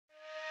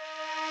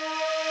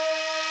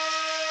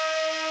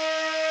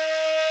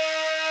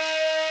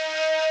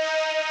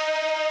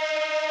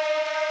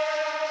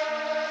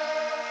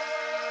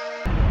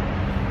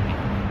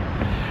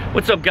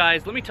What's up,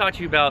 guys? Let me talk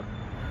to you about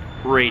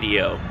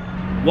radio.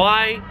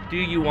 Why do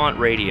you want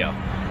radio?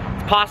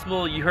 It's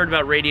possible you heard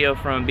about radio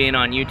from being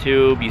on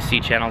YouTube, you see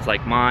channels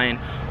like mine,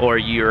 or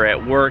you're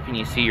at work and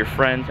you see your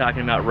friend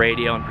talking about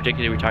radio, and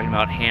particularly we're talking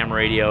about ham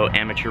radio,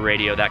 amateur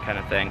radio, that kind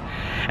of thing.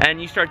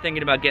 And you start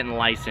thinking about getting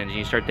licensed, and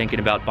you start thinking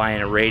about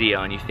buying a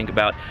radio, and you think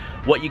about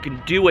what you can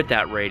do with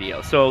that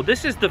radio. So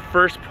this is the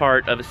first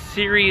part of a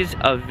series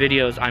of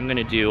videos I'm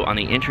gonna do on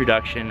the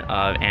introduction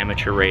of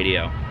amateur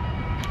radio.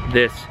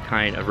 This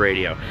kind of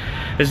radio.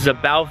 This is a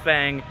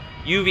Baofeng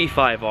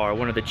UV5R,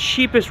 one of the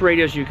cheapest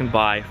radios you can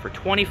buy. For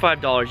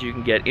 $25 you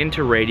can get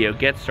into radio,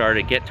 get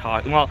started, get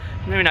talking, well,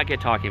 maybe not get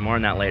talking, more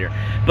on that later,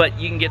 but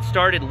you can get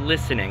started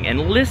listening,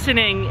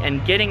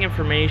 and getting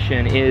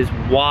information is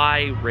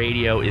why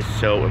radio is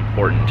so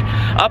important.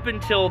 Up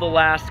until the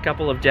last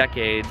couple of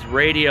decades,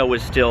 radio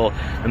was still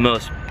the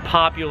most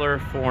popular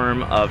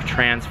form of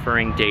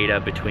transferring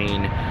data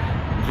between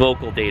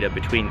vocal data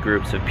between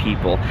groups of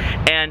people,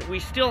 and we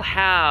still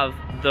have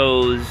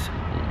those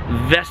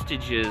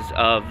vestiges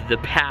of the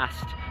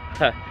past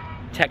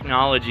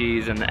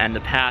technologies and the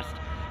past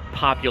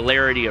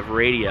popularity of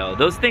radio.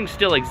 Those things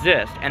still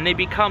exist, and they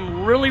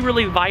become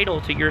really vital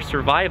to your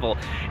survival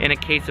in a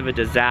case of a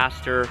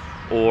disaster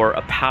or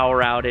a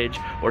power outage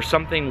or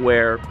something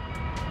where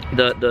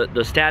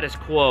the status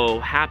quo,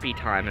 happy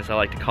time as I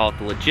like to call it,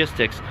 the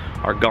logistics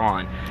are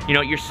gone. You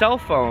know, your cell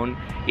phone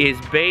is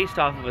based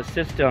off of a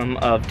system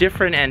of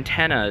different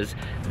antennas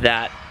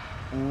that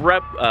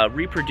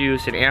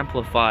reproduce and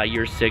amplify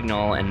your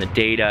signal and the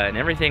data and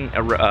everything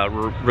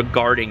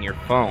regarding your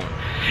phone.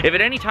 If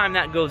at any time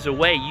that goes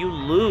away, you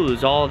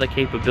lose all the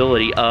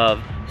capability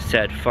of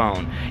said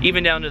phone.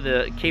 Even down to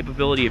the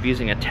capability of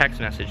using a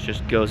text message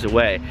just goes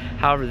away.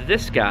 However,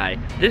 this guy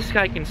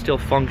can still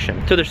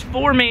function. So there's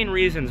four main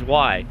reasons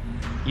why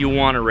you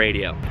want a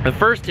radio. The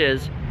first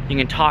is you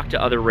can talk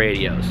to other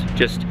radios.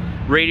 Just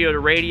radio to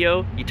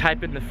radio, you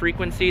type in the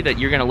frequency that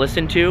you're gonna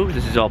listen to.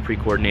 This is all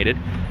pre-coordinated.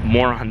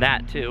 More on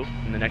that too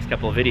in the next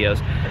couple of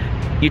videos.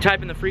 You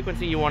type in the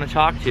frequency you want to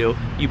talk to,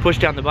 you push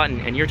down the button,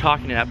 and you're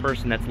talking to that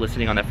person that's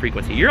listening on that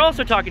frequency. You're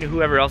also talking to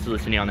whoever else is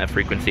listening on that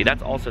frequency.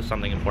 That's also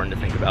something important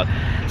to think about.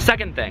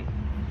 Second thing,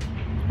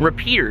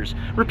 repeaters.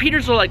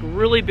 Repeaters are like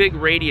really big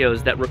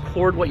radios that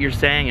record what you're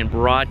saying and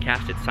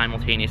broadcast it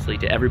simultaneously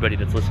to everybody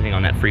that's listening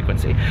on that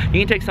frequency. You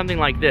can take something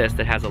like this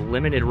that has a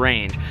limited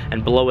range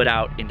and blow it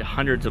out into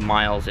hundreds of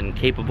miles and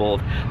capable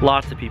of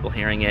lots of people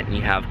hearing it, and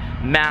you have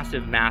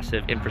massive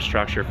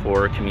infrastructure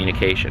for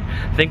communication.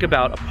 Think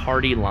about a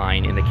party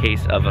line in the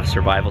case of a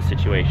survival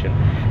situation.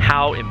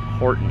 How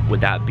important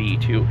would that be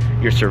to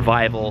your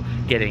survival,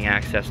 getting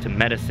access to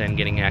medicine,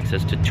 getting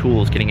access to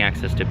tools, getting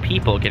access to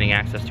people, getting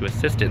access to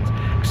assistance,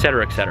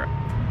 etc., etc.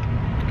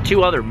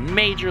 Two other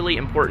majorly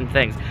important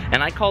things,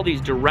 and I call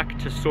these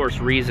direct to source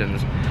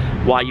reasons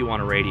why you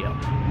want a radio.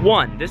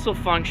 One, this will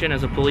function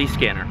as a police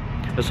scanner.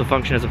 This will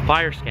function as a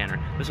fire scanner.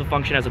 This will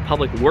function as a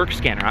public works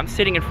scanner. I'm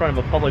sitting in front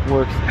of a public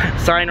works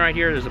sign right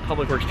here. There's a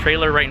public works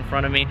trailer right in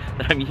front of me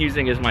that I'm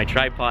using as my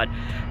tripod.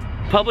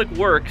 Public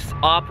Works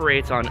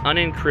operates on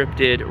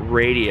unencrypted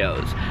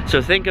radios.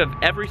 So think of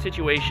every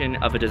situation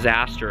of a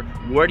disaster.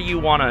 Who do you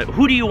want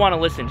to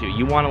listen to?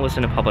 You want to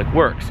listen to Public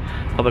Works.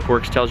 Public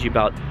Works tells you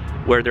about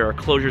where there are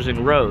closures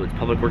in roads.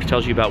 Public Works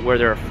tells you about where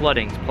there are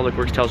floodings. Public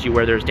Works tells you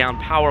where there's down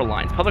power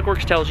lines. Public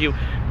Works tells you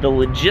the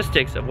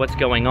logistics of what's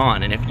going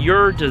on. And if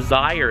your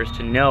desire is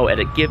to know at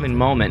a given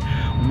moment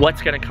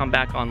what's going to come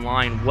back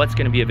online, what's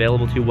going to be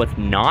available to, what's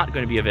not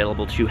going to be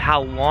available to,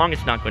 how long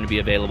it's not going to be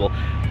available,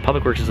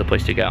 Public Works is the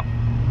place to go.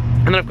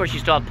 And then of course you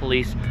still have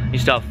police, you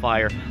still have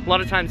fire. A lot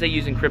of times they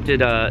use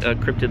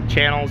encrypted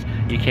channels.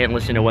 You can't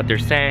listen to what they're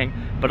saying,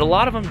 but a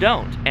lot of them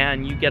don't.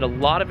 And you get a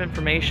lot of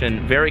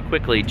information very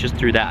quickly just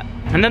through that.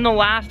 And then the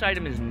last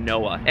item is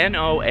NOAA,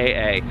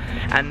 N-O-A-A,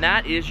 and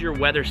that is your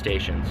weather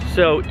stations.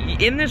 So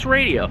in this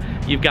radio,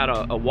 you've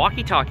got a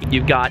walkie-talkie,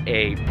 you've got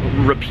a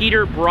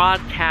repeater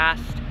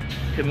broadcast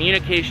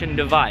communication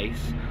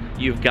device,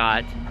 you've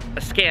got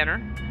a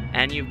scanner,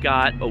 and you've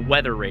got a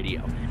weather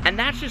radio. And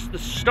that's just the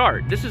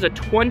start. This is a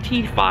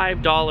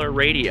 $25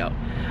 radio.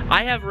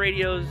 I have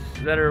radios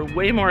that are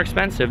way more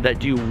expensive that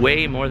do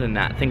way more than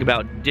that. Think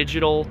about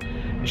digital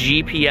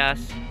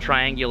GPS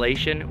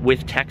triangulation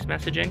with text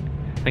messaging.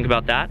 Think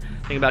about that.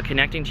 Think about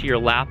connecting to your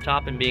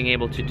laptop and being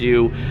able to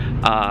do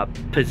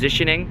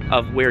positioning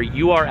of where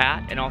you are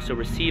at, and also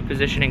receive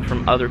positioning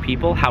from other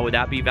people. How would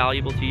that be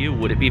valuable to you?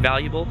 Would it be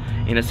valuable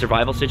in a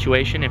survival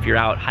situation if you're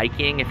out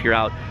hiking, if you're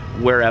out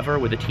wherever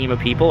with a team of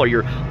people, or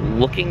you're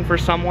looking for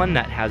someone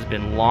that has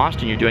been lost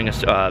and you're doing a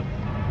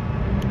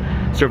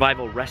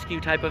survival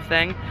rescue type of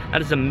thing?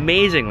 That is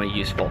amazingly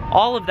useful.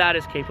 All of that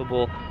is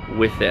capable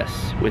with this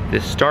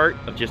start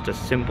of just a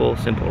simple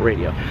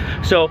radio.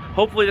 So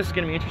hopefully this is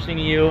going to be interesting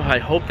to you. I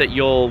hope that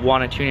you'll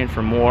want to tune in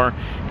for more,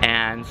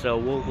 and so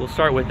we'll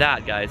start with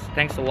that, guys.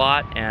 Thanks a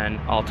lot, and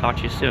I'll talk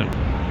to you soon.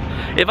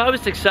 If I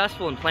was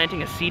successful in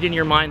planting a seed in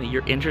your mind that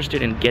you're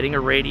interested in getting a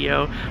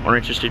radio or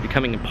interested in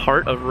becoming a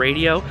part of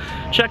radio,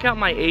 check out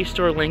my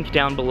A-Store link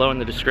down below in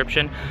the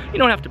description. You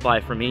don't have to buy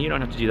from me, you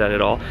don't have to do that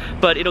at all,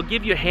 but it'll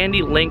give you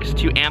handy links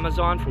to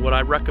Amazon for what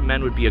I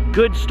recommend would be a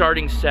good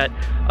starting set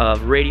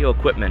of radio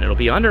equipment. It'll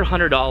be under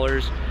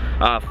 $100.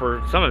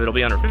 For some of it, it'll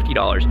be under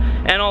 $50.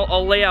 And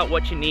I'll lay out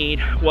what you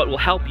need, what will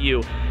help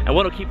you, and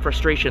what will keep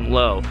frustration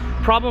low.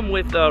 Problem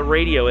with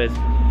radio is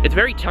it's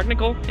very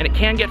technical and it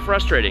can get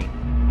frustrating.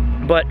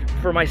 But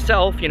for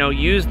myself, you know,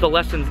 use the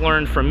lessons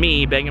learned from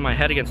me banging my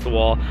head against the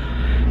wall,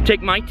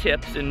 take my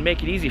tips and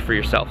make it easy for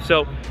yourself.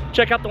 So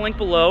check out the link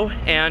below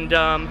and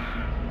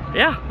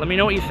yeah, let me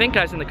know what you think,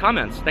 guys, in the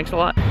comments. Thanks a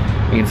lot.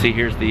 You can see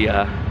here's the, look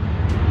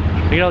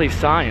at all these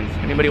signs.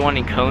 Anybody want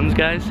any cones,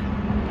 guys?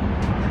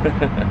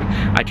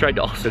 I tried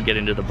to also get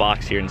into the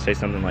box here and say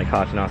something like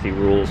Hachinazi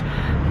rules,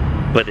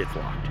 but it's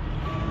locked.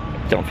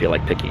 Don't feel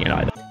like picking it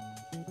either.